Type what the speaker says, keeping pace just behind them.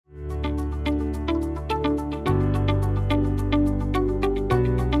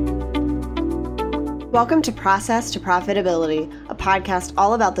Welcome to Process to Profitability, a podcast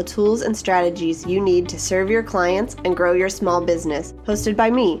all about the tools and strategies you need to serve your clients and grow your small business, hosted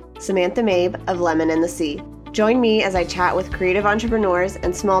by me, Samantha Mabe of Lemon and the Sea. Join me as I chat with creative entrepreneurs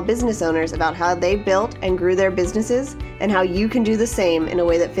and small business owners about how they built and grew their businesses and how you can do the same in a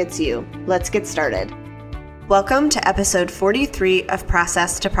way that fits you. Let's get started. Welcome to episode 43 of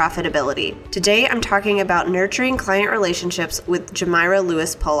Process to Profitability. Today I'm talking about nurturing client relationships with Geomyra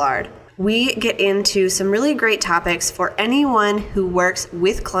Lewis-Pollard. We get into some really great topics for anyone who works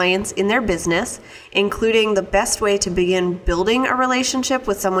with clients in their business, including the best way to begin building a relationship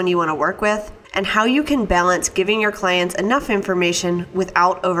with someone you want to work with, and how you can balance giving your clients enough information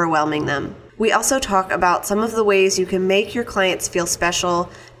without overwhelming them. We also talk about some of the ways you can make your clients feel special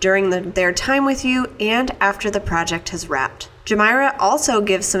during their time with you and after the project has wrapped. Geomyra also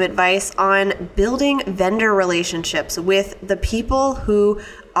gives some advice on building vendor relationships with the people who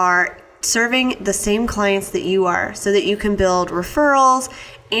are serving the same clients that you are so that you can build referrals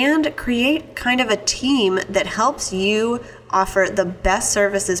and create kind of a team that helps you offer the best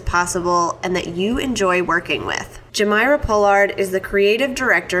services possible and that you enjoy working with. Geomyra Pollard is the creative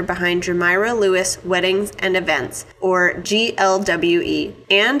director behind Geomyra Lewis Weddings and Events, or GLWE,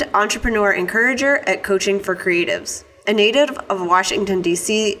 and entrepreneur encourager at Coaching for Creatives. A native of Washington,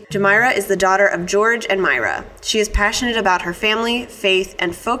 D.C., Geomyra is the daughter of George and Myra. She is passionate about her family, faith,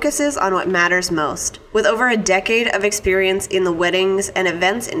 and focuses on what matters most. With over a decade of experience in the weddings and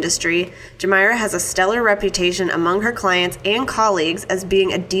events industry, Geomyra has a stellar reputation among her clients and colleagues as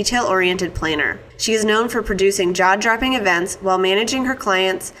being a detail-oriented planner. She is known for producing jaw-dropping events while managing her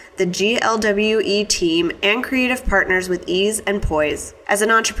clients, the GLWE team, and creative partners with ease and poise. As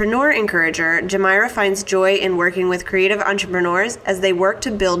an entrepreneur encourager, Geomyra finds joy in working with creative entrepreneurs as they work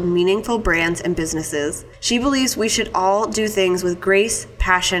to build meaningful brands and businesses. She believes we should all do things with grace,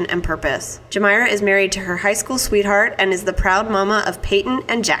 passion, and purpose. Geomyra is married to her high school sweetheart and is the proud mama of Peyton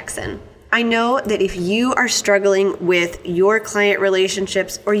and Jackson. I know that if you are struggling with your client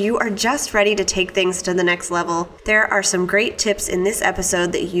relationships or you are just ready to take things to the next level, there are some great tips in this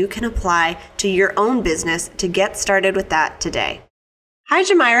episode that you can apply to your own business to get started with that today. Hi,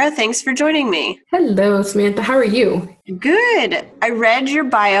 Geomyra. Thanks for joining me. Hello, Samantha. How are you? Good. I read your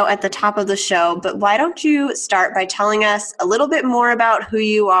bio at the top of the show, but why don't you start by telling us a little bit more about who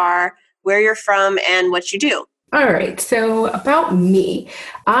you are, where you're from, and what you do? All right. So about me,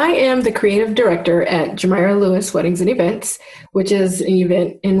 I am the creative director at Geomyra Lewis Weddings and Events, which is an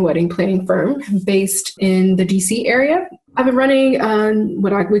event and wedding planning firm based in the DC area. I've been running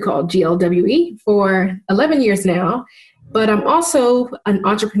what we call GLWE for 11 years now, but I'm also an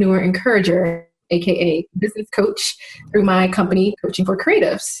entrepreneur encourager, aka business coach, through my company, Coaching for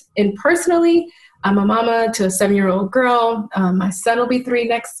Creatives. And personally, I'm a mama to a 7-year-old girl. My son will be 3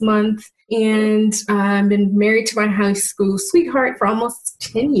 next month. And I've been married to my high school sweetheart for almost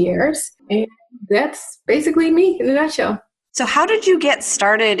 10 years. And that's basically me in a nutshell. So how did you get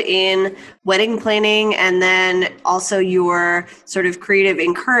started in wedding planning and then also your sort of creative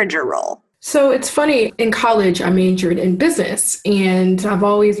encourager role? So it's funny, in college, I majored in business, and I've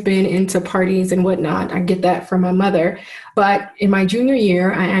always been into parties and whatnot. I get that from my mother. But in my junior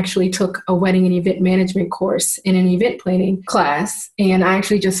year, I actually took a wedding and event management course in an event planning class, and I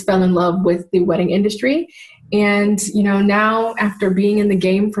actually just fell in love with the wedding industry. And, now after being in the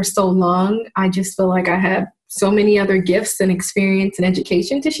game for so long, I just feel like I have so many other gifts and experience and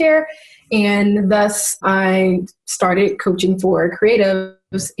education to share. And thus, I started coaching for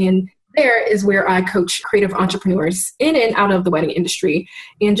creatives, and there is where I coach creative entrepreneurs in and out of the wedding industry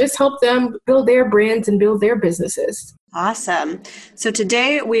and just help them build their brands and build their businesses. Awesome. So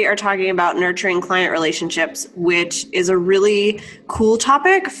today we are talking about nurturing client relationships, which is a really cool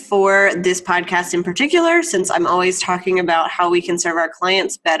topic for this podcast in particular, since I'm always talking about how we can serve our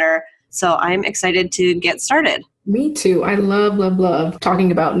clients better. So I'm excited to get started. Me too. I love talking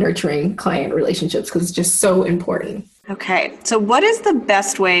about nurturing client relationships because it's just so important. Okay. So what is the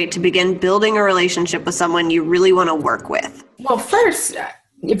best way to begin building a relationship with someone you really want to work with? Well, first,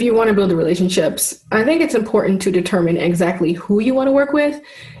 if you want to build the relationships, I think it's important to determine exactly who you want to work with.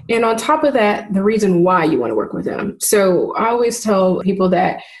 And on top of that, the reason why you want to work with them. So I always tell people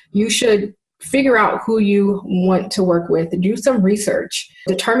that you should figure out who you want to work with, do some research,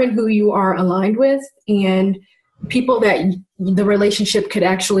 determine who you are aligned with, and people that the relationship could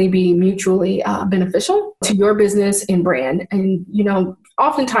actually be mutually beneficial to your business and brand. And,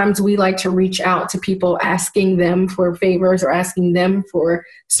 oftentimes we like to reach out to people asking them for favors or asking them for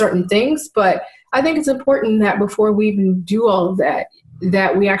certain things. But I think it's important that before we even do all of that,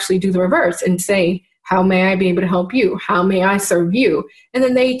 that we actually do the reverse and say, How may I be able to help you? How may I serve you? And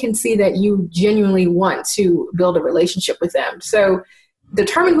then they can see that you genuinely want to build a relationship with them. So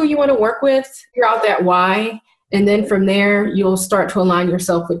determine who you want to work with, figure out that why, and then from there, you'll start to align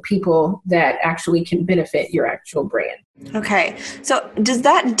yourself with people that actually can benefit your actual brand. Okay. So does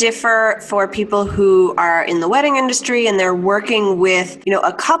that differ for people who are in the wedding industry and they're working with,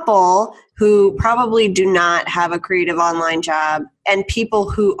 a couple who probably do not have a creative online job and people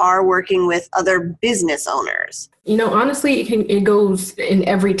who are working with other business owners? Honestly, it goes in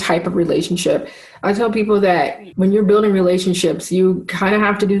every type of relationship. I tell people that when you're building relationships, you kind of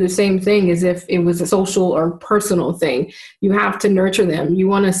have to do the same thing as if it was a social or personal thing. You have to nurture them. You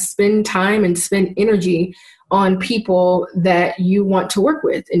want to spend time and spend energy on people that you want to work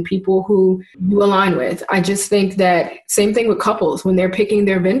with and people who you align with. I just think that same thing with couples. When they're picking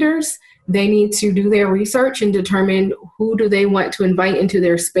their vendors, they need to do their research and determine who do they want to invite into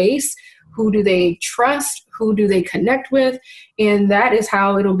their space, who do they trust, who do they connect with, and that is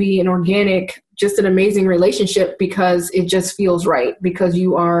how it'll be an organic, just an amazing relationship because it just feels right, because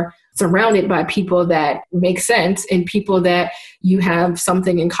you are surrounded by people that make sense and people that you have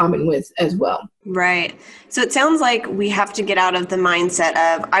something in common with as well. Right. So it sounds like we have to get out of the mindset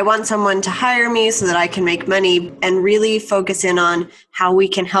of, I want someone to hire me so that I can make money, and really focus in on how we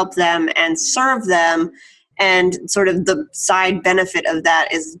can help them and serve them. And sort of the side benefit of that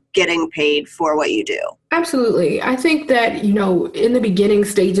is getting paid for what you do. Absolutely. I think that, in the beginning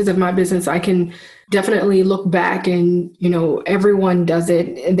stages of my business, I can definitely look back and, everyone does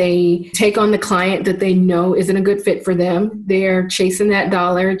it. They take on the client that they know isn't a good fit for them. They're chasing that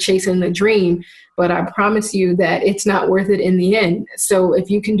dollar, chasing the dream. But I promise you that it's not worth it in the end. So if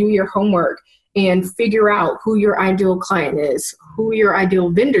you can do your homework and figure out who your ideal client is, who your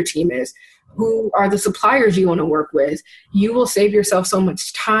ideal vendor team is, who are the suppliers you want to work with, you will save yourself so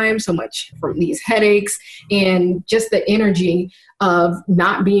much time, so much from these headaches, and just the energy of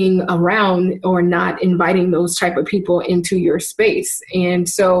not being around or not inviting those type of people into your space. And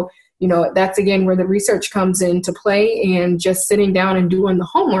so, that's again where the research comes into play, and just sitting down and doing the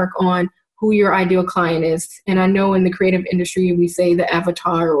homework on who your ideal client is. And I know in the creative industry, we say the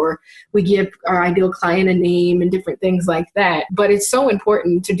avatar, or we give our ideal client a name and different things like that. But it's so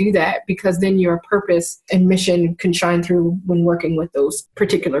important to do that, because then your purpose and mission can shine through when working with those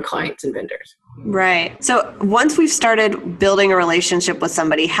particular clients and vendors. Right. So once we've started building a relationship with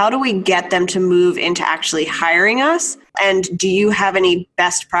somebody, how do we get them to move into actually hiring us? And do you have any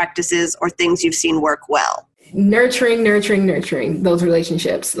best practices or things you've seen work well? Nurturing those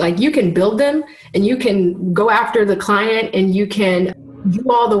relationships. Like, you can build them and you can go after the client and you can do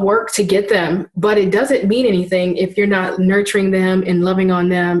all the work to get them, but it doesn't mean anything if you're not nurturing them and loving on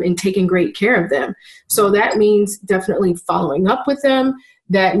them and taking great care of them. So that means definitely following up with them.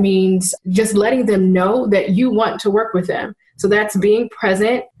 That means just letting them know that you want to work with them. So that's being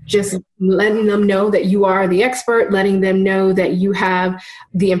present, just letting them know that you are the expert, letting them know that you have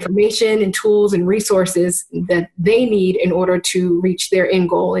the information and tools and resources that they need in order to reach their end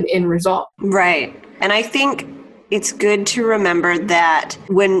goal and end result. Right. And I think it's good to remember that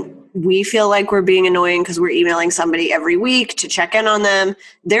when we feel like we're being annoying because we're emailing somebody every week to check in on them,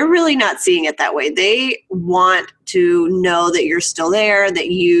 they're really not seeing it that way. They want to know that you're still there, that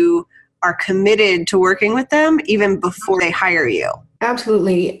you are committed to working with them even before they hire you.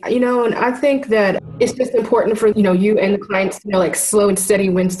 Absolutely. And I think that it's just important for, you and the clients to know, like, slow and steady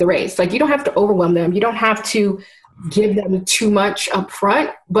wins the race. Like, you don't have to overwhelm them. You don't have to give them too much up front,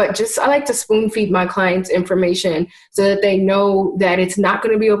 but I like to spoon feed my clients information so that they know that it's not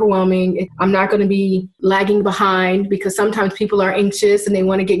going to be overwhelming. I'm not going to be lagging behind, because sometimes people are anxious and they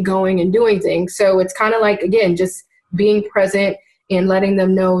want to get going and doing things. So it's kind of like, again, just being present and letting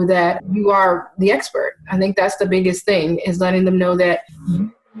them know that you are the expert. I think that's the biggest thing, is letting them know that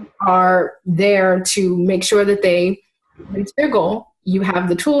you are there to make sure that they reach their goal. You have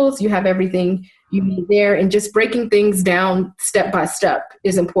the tools, you have everything you need there, and just breaking things down step by step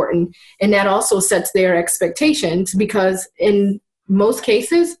is important. And that also sets their expectations, because in most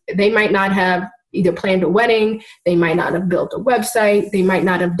cases, they might not have either planned a wedding, they might not have built a website, they might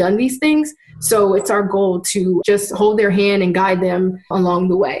not have done these things. So it's our goal to just hold their hand and guide them along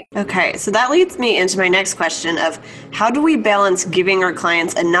the way. Okay, so that leads me into my next question of, how do we balance giving our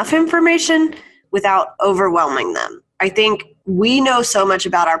clients enough information without overwhelming them? I think we know so much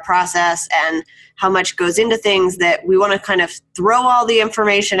about our process and how much goes into things that we want to kind of throw all the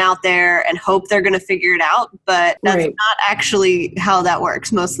information out there and hope they're going to figure it out. But that's Right. not actually how that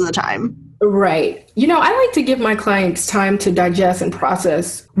works most of the time. Right. I like to give my clients time to digest and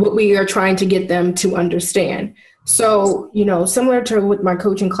process what we are trying to get them to understand. So, similar to with my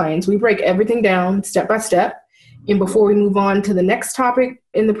coaching clients, we break everything down step by step. And before we move on to the next topic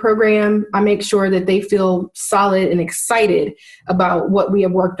in the program, I make sure that they feel solid and excited about what we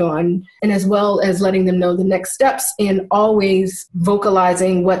have worked on, and as well as letting them know the next steps and always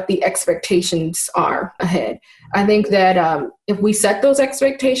vocalizing what the expectations are ahead. I think that if we set those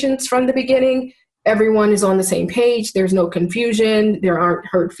expectations from the beginning, everyone is on the same page. There's no confusion. There aren't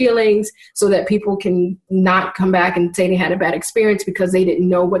hurt feelings, so that people can not come back and say they had a bad experience because they didn't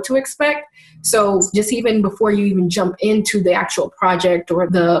know what to expect. So just even before you even jump into the actual project or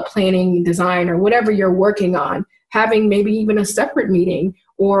the planning, design, or whatever you're working on, having maybe even a separate meeting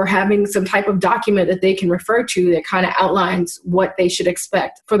or having some type of document that they can refer to that kind of outlines what they should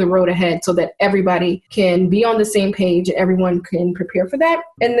expect for the road ahead, so that everybody can be on the same page and everyone can prepare for that.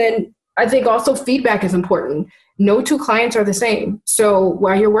 And then I think also feedback is important. No two clients are the same. So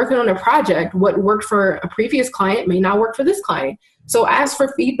while you're working on a project, what worked for a previous client may not work for this client. So ask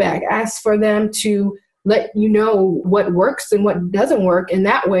for feedback, ask for them to let you know what works and what doesn't work. And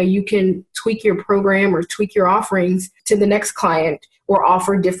that way you can tweak your program or tweak your offerings to the next client, or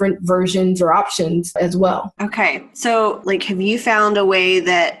offer different versions or options as well. Okay. So have you found a way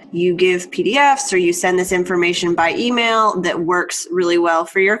that you give PDFs or you send this information by email that works really well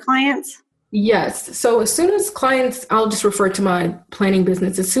for your clients? Yes. So as soon as clients, I'll just refer to my planning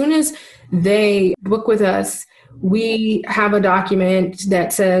business, as soon as they book with us, we have a document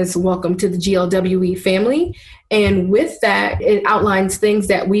that says, welcome to the GLWE family. And with that, it outlines things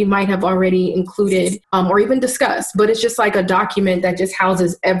that we might have already included or even discussed. But it's just like a document that just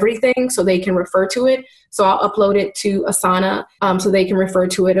houses everything so they can refer to it. So I'll upload it to Asana so they can refer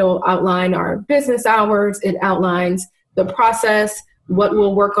to it. It'll outline our business hours. It outlines the process, what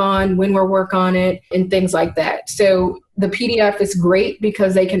we'll work on, when we'll work on it, and things like that. So the PDF is great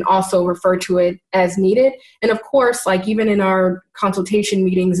because they can also refer to it as needed. And of course, even in our consultation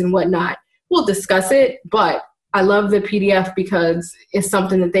meetings and whatnot, we'll discuss it. But I love the PDF because it's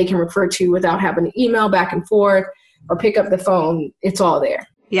something that they can refer to without having to email back and forth or pick up the phone. It's all there.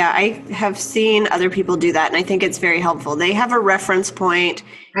 Yeah, I have seen other people do that, and I think it's very helpful. They have a reference point.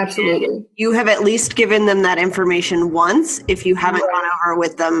 Absolutely. You have at least given them that information once if you haven't gone over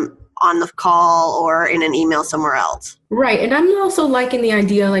with them on the call or in an email somewhere else. Right. And I'm also liking the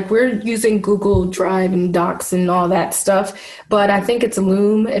idea, we're using Google Drive and Docs and all that stuff, but I think it's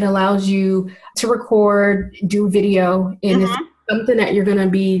Loom. It allows you to record, do video, and it's something that you're going to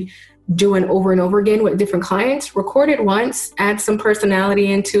be doing over and over again with different clients. Record it once, add some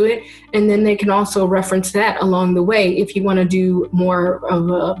personality into it, and then they can also reference that along the way if you want to do more of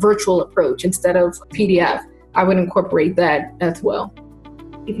a virtual approach instead of PDF. I would incorporate that as well.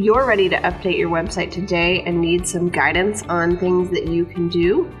 If you're ready to update your website today and need some guidance on things that you can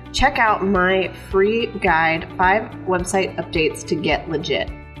do, check out my free guide, 5 website updates to get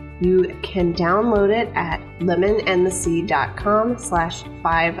legit. You can download it at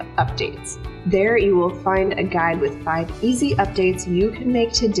lemonandthesea.com/5updates. There you will find a guide with 5 easy updates you can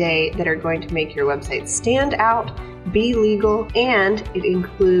make today that are going to make your website stand out, be legal, and it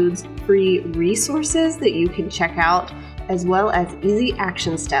includes free resources that you can check out, as well as easy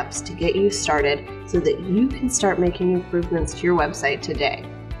action steps to get you started so that you can start making improvements to your website today.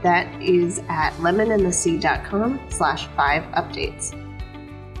 That is at lemonandthesea.com/5updates.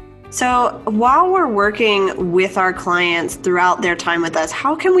 So while we're working with our clients throughout their time with us,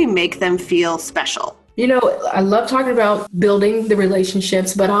 how can we make them feel special? I love talking about building the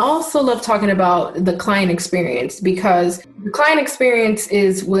relationships, but I also love talking about the client experience, because the client experience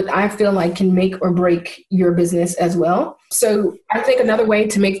is what I feel like can make or break your business as well. So I think another way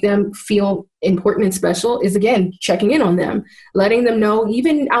to make them feel important and special is, again, checking in on them, letting them know,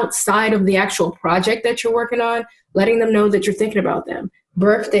 even outside of the actual project that you're working on, letting them know that you're thinking about them.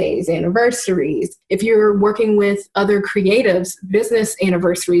 Birthdays, anniversaries. If you're working with other creatives, business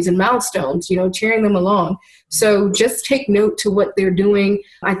anniversaries and milestones, cheering them along. So just take note to what they're doing.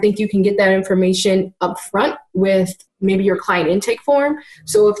 I think you can get that information up front with maybe your client intake form.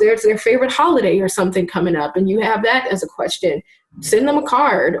 So if there's their favorite holiday or something coming up and you have that as a question, send them a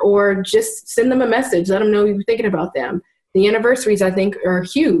card or just send them a message. Let them know you're thinking about them. The anniversaries, I think, are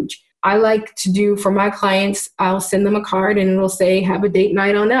huge. I like to do for my clients, I'll send them a card and it'll say, have a date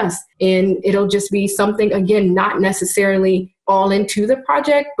night on us. And it'll just be something, again, not necessarily all into the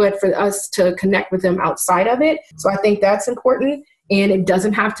project, but for us to connect with them outside of it. So I think that's important. And it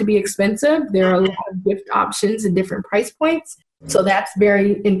doesn't have to be expensive. There are a lot of gift options and different price points. So that's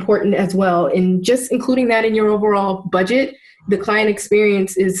very important as well. And just including that in your overall budget, the client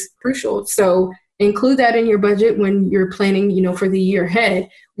experience is crucial. So include that in your budget when you're planning, for the year ahead,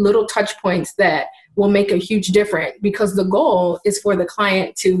 little touch points that will make a huge difference, because the goal is for the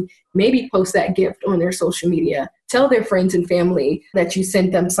client to maybe post that gift on their social media, tell their friends and family that you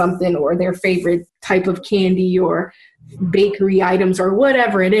sent them something, or their favorite type of candy or bakery items or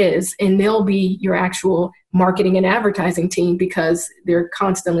whatever it is. And they'll be your actual marketing and advertising team because they're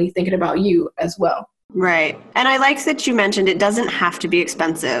constantly thinking about you as well. Right. And I like that you mentioned it doesn't have to be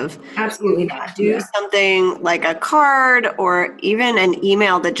expensive. Absolutely not. Do something like a card or even an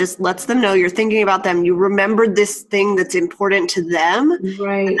email that just lets them know you're thinking about them. You remembered this thing that's important to them.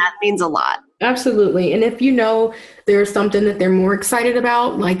 Right. And that means a lot. Absolutely. And if you know there's something that they're more excited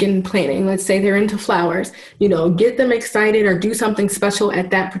about, like in planning, let's say they're into flowers, get them excited or do something special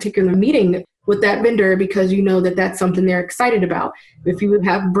at that particular meeting with that vendor, because you know that that's something they're excited about. If you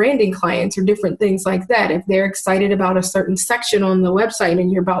have branding clients or different things like that, if they're excited about a certain section on the website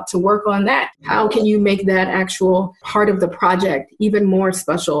and you're about to work on that, how can you make that actual part of the project even more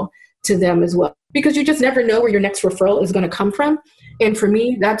special to them as well? Because you just never know where your next referral is going to come from. And for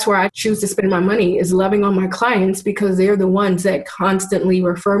me, that's where I choose to spend my money, is loving on my clients, because they're the ones that constantly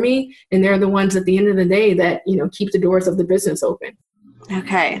refer me. And they're the ones at the end of the day that, keep the doors of the business open.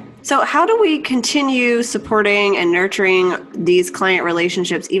 Okay. So how do we continue supporting and nurturing these client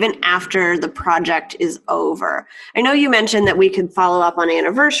relationships even after the project is over? I know you mentioned that we could follow up on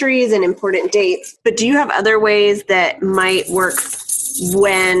anniversaries and important dates, but do you have other ways that might work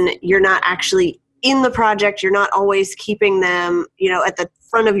when you're not actually in the project, you're not always keeping them, at the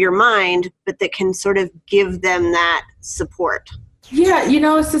front of your mind, but that can sort of give them that support? Yeah,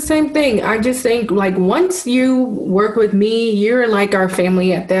 it's the same thing. I just think, like, once you work with me, you're like our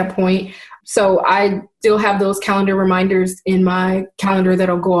family at that point. So I still have those calendar reminders in my calendar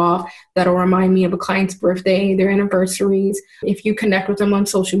that'll go off, that'll remind me of a client's birthday, their anniversaries. If you connect with them on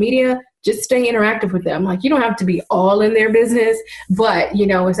social media, just stay interactive with them. Like, you don't have to be all in their business, but,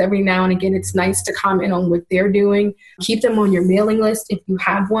 it's every now and again, it's nice to comment on what they're doing. Keep them on your mailing list if you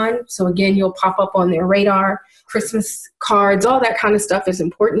have one. So again, you'll pop up on their radar. Christmas cards, all that kind of stuff is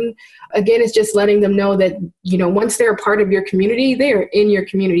important. Again, it's just letting them know that, once they're a part of your community, they're in your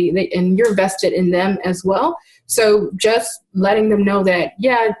community and you're vested in them as well. So just letting them know that,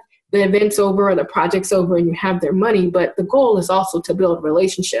 yeah, the event's over or the project's over and you have their money, but the goal is also to build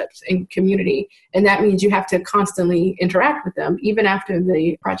relationships and community. And that means you have to constantly interact with them even after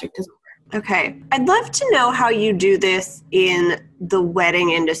the project is over. Okay. I'd love to know how you do this in the wedding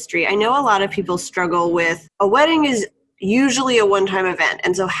industry. I know a lot of people struggle with, a wedding is usually a one-time event.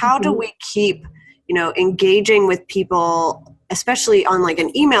 And so how do we keep, engaging with people, especially on like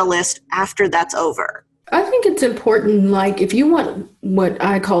an email list after that's over? I think it's important, like, if you want what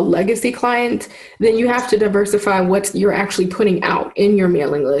I call legacy clients, then you have to diversify what you're actually putting out in your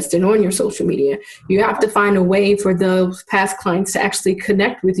mailing list and on your social media. You have to find a way for those past clients to actually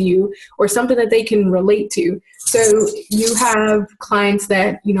connect with you or something that they can relate to. So you have clients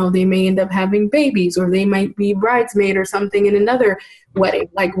that, they may end up having babies, or they might be bridesmaid or something in another wedding.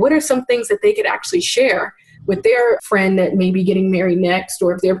 Like, what are some things that they could actually share with their friend that may be getting married next,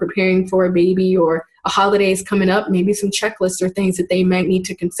 or if they're preparing for a baby or a holiday is coming up, maybe some checklists or things that they might need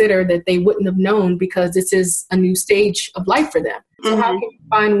to consider that they wouldn't have known because this is a new stage of life for them. So how can you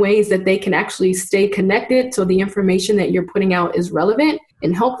find ways that they can actually stay connected so the information that you're putting out is relevant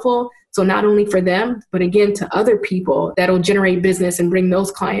and helpful? So not only for them, but again, to other people that'll generate business and bring those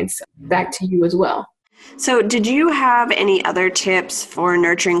clients back to you as well. So did you have any other tips for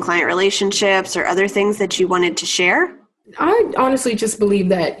nurturing client relationships or other things that you wanted to share? I honestly just believe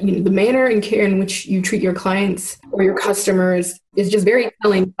that the manner and care in which you treat your clients or your customers is just very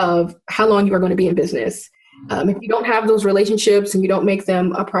telling of how long you are going to be in business. If you don't have those relationships and you don't make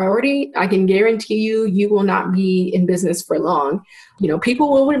them a priority, I can guarantee you will not be in business for long.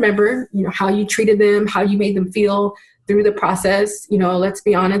 People will remember, how you treated them, how you made them feel through the process. Let's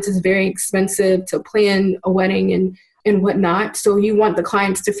be honest, it's very expensive to plan a wedding and whatnot. So you want the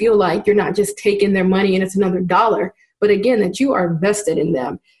clients to feel like you're not just taking their money and it's another dollar, but again, that you are vested in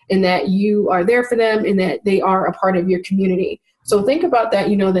them and that you are there for them and that they are a part of your community. So think about that,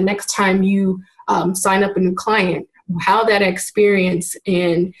 the next time you sign up a new client, how that experience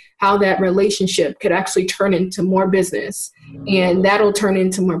and how that relationship could actually turn into more business. And that'll turn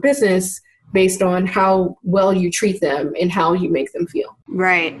into more business based on how well you treat them and how you make them feel.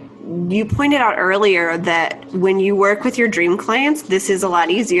 Right. You pointed out earlier that when you work with your dream clients, this is a lot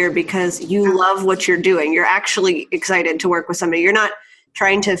easier because you love what you're doing. You're actually excited to work with somebody. You're not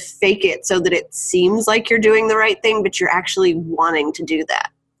trying to fake it so that it seems like you're doing the right thing, but you're actually wanting to do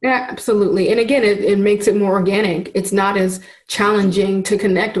that. Yeah, absolutely. And again, it makes it more organic. It's not as challenging to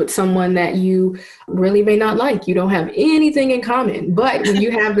connect with someone that you really may not like. You don't have anything in common. But when you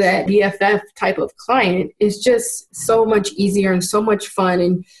have that BFF type of client, it's just so much easier and so much fun.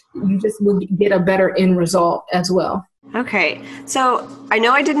 And you just will get a better end result as well. Okay, so I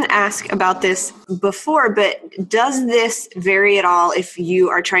know I didn't ask about this before, but does this vary at all if you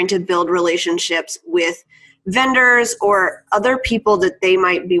are trying to build relationships with vendors or other people that they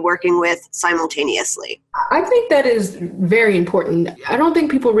might be working with simultaneously? I think that is very important. I don't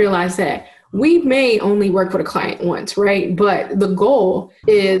think people realize that we may only work with a client once, right? But the goal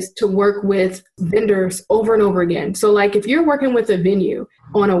is to work with vendors over and over again. So like if you're working with a venue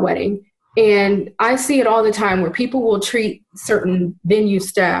on a wedding, and I see it all the time where people will treat certain venue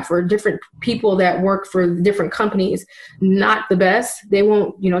staff or different people that work for different companies not the best. They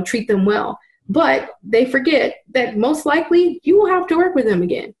won't, treat them well. But they forget that most likely you will have to work with them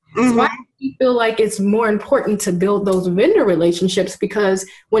again. Mm-hmm. So I feel like it's more important to build those vendor relationships, because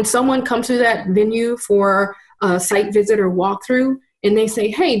when someone comes to that venue for a site visit or walkthrough and they say,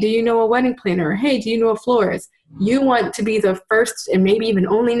 hey, do you know a wedding planner? Hey, do you know a florist? You want to be the first and maybe even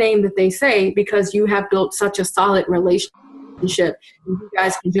only name that they say, because you have built such a solid relationship and you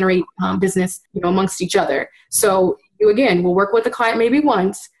guys can generate business, amongst each other. So you, again, will work with the client maybe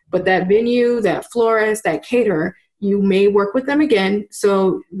once, but that venue, that florist, that caterer, you may work with them again.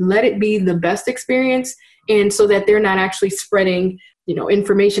 So let it be the best experience, and so that they're not actually spreading,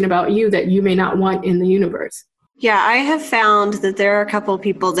 information about you that you may not want in the universe. Yeah, I have found that there are a couple of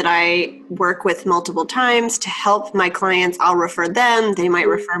people that I work with multiple times to help my clients. I'll refer them, they might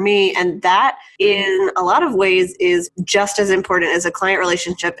refer me. And that in a lot of ways is just as important as a client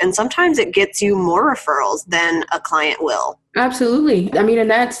relationship. And sometimes it gets you more referrals than a client will. Absolutely. I mean,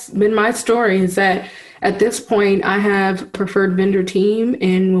 and that's been my story, is that at this point, I have a preferred vendor team.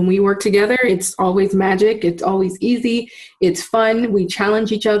 And when we work together, it's always magic. It's always easy. It's fun. We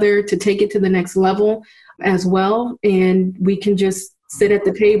challenge each other to take it to the next level as well. And we can just sit at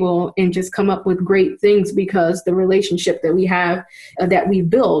the table and just come up with great things, because the relationship that we have, that we've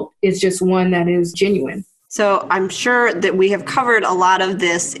built, is just one that is genuine. So I'm sure that we have covered a lot of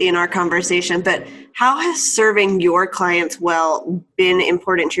this in our conversation, but how has serving your clients well been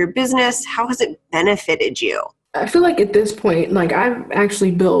important to your business? How has it benefited you? I feel like at this point, I've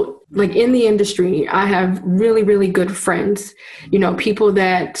actually built, in the industry, I have really, really good friends, people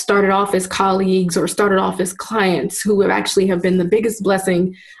that started off as colleagues or started off as clients, who have been the biggest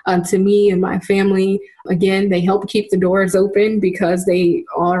blessing to me and my family. Again, they help keep the doors open because they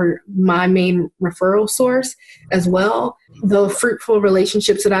are my main referral source as well. The fruitful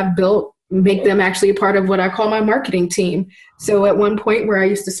relationships that I've built make them actually a part of what I call my marketing team. So at one point where I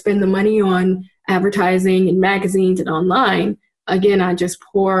used to spend the money on advertising and magazines and online, again, I just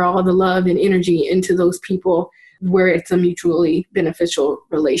pour all the love and energy into those people where it's a mutually beneficial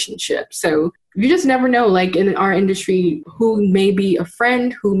relationship. So you just never know, in our industry, who may be a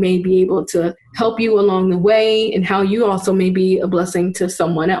friend, who may be able to help you along the way, and how you also may be a blessing to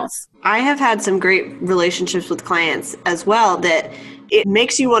someone else. I have had some great relationships with clients as well, that it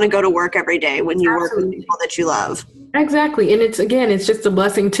makes you want to go to work every day when you Absolutely. Work with people that you love. Exactly. And it's just a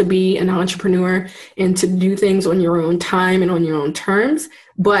blessing to be an entrepreneur and to do things on your own time and on your own terms.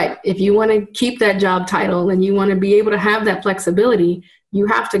 But if you want to keep that job title and you want to be able to have that flexibility, you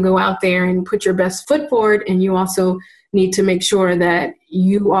have to go out there and put your best foot forward. And you also need to make sure that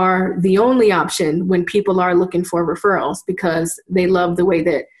you are the only option when people are looking for referrals, because they love the way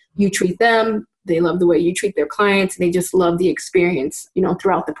that you treat them. They love the way you treat their clients. They just love the experience,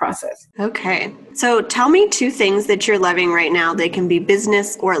 throughout the process. Okay. So tell me 2 things that you're loving right now. They can be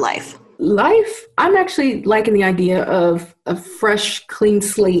business or life. Life, I'm actually liking the idea of a fresh, clean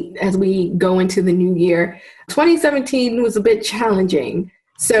slate as we go into the new year. 2017 was a bit challenging.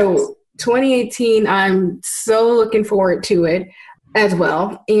 So 2018, I'm so looking forward to it as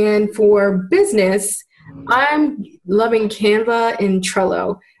well. And for business, I'm loving Canva and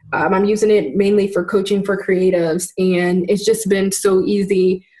Trello. I'm using it mainly for coaching for creatives, and it's just been so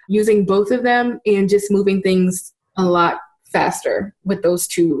easy using both of them and just moving things a lot faster with those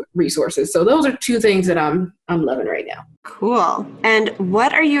 2 resources. So those are 2 things that I'm loving right now. Cool. And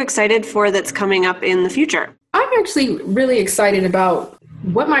what are you excited for that's coming up in the future? I'm actually really excited about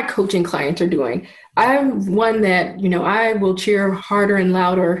what my coaching clients are doing. I'm one that, I will cheer harder and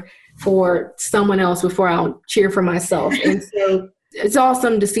louder for someone else before I'll cheer for myself. And so it's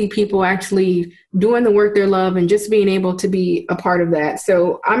awesome to see people actually doing the work they love and just being able to be a part of that.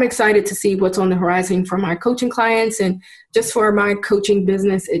 So I'm excited to see what's on the horizon for my coaching clients and just for my coaching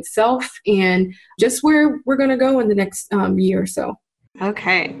business itself, and just where we're going to go in the next year or so.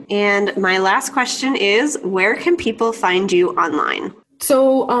 Okay. And my last question is, where can people find you online?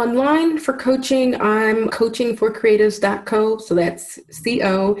 So online for coaching, I'm coachingforcreatives.co. So that's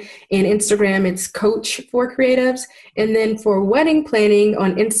CO. And Instagram, it's Coach for Creatives. And then for wedding planning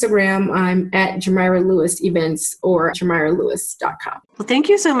on Instagram, I'm at Geomyra Lewis Events or GeomyraLewis.com. Well, thank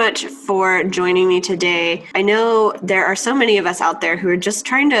you so much for joining me today. I know there are so many of us out there who are just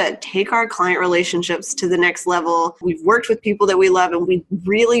trying to take our client relationships to the next level. We've worked with people that we love, and we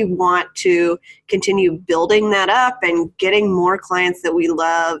really want to continue building that up and getting more clients that we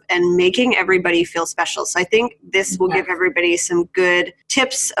love and making everybody feel special. So I think this will give everybody some good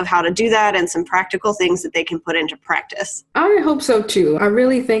tips of how to do that and some practical things that they can put into practice. I hope so too. I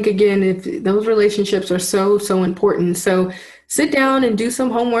really think, again, if those relationships are so important. So sit down and do some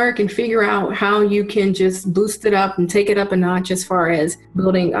homework and figure out how you can just boost it up and take it up a notch as far as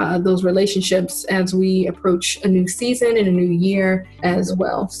building those relationships as we approach a new season and a new year as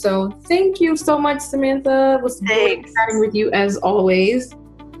well. So thank you so much, Samantha. It was great chatting with you as always.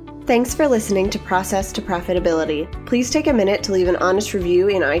 Thanks for listening to Process to Profitability. Please take a minute to leave an honest review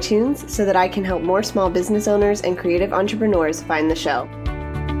in iTunes so that I can help more small business owners and creative entrepreneurs find the show.